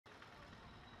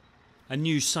A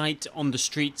new sight on the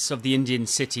streets of the Indian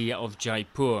city of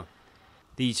Jaipur.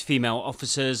 These female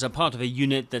officers are part of a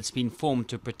unit that's been formed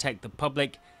to protect the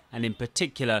public and in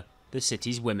particular the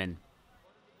city's women.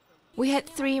 We had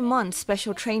 3 months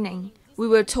special training. We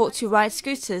were taught to ride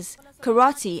scooters,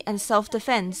 karate and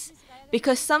self-defense,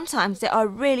 because sometimes there are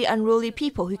really unruly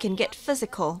people who can get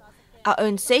physical. Our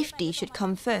own safety should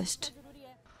come first.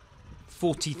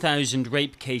 40,000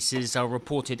 rape cases are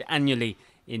reported annually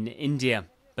in India,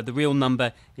 but the real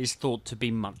number is thought to be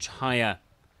much higher.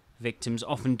 Victims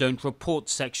often don't report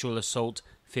sexual assault,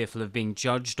 fearful of being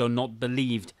judged or not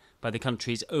believed by the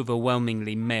country's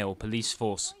overwhelmingly male police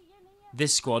force.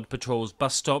 This squad patrols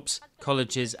bus stops,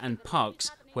 colleges and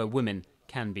parks where women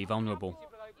can be vulnerable.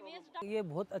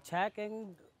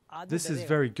 This is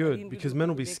very good because men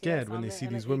will be scared when they see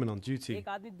these women on duty.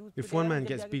 If one man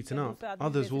gets beaten up,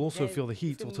 others will also feel the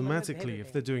heat automatically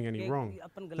if they're doing any wrong.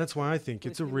 That's why I think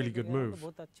it's a really good move.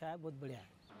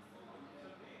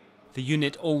 The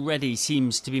unit already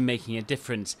seems to be making a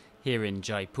difference here in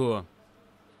Jaipur.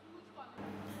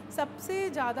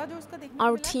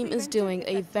 Our team is doing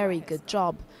a very good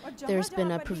job. There's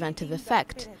been a preventive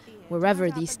effect.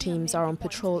 Wherever these teams are on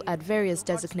patrol at various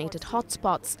designated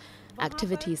hotspots,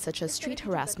 activities such as street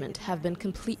harassment have been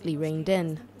completely reined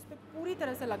in.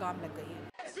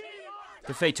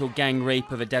 The fatal gang rape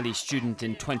of a Delhi student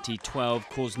in 2012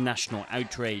 caused national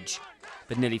outrage.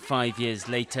 But nearly 5 years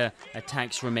later,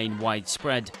 attacks remain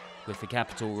widespread, with the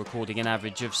capital recording an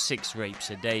average of 6 rapes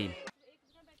a day.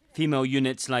 Female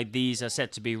units like these are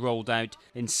set to be rolled out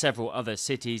in several other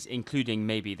cities, including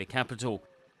maybe the capital,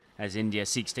 as India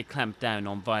seeks to clamp down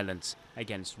on violence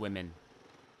against women.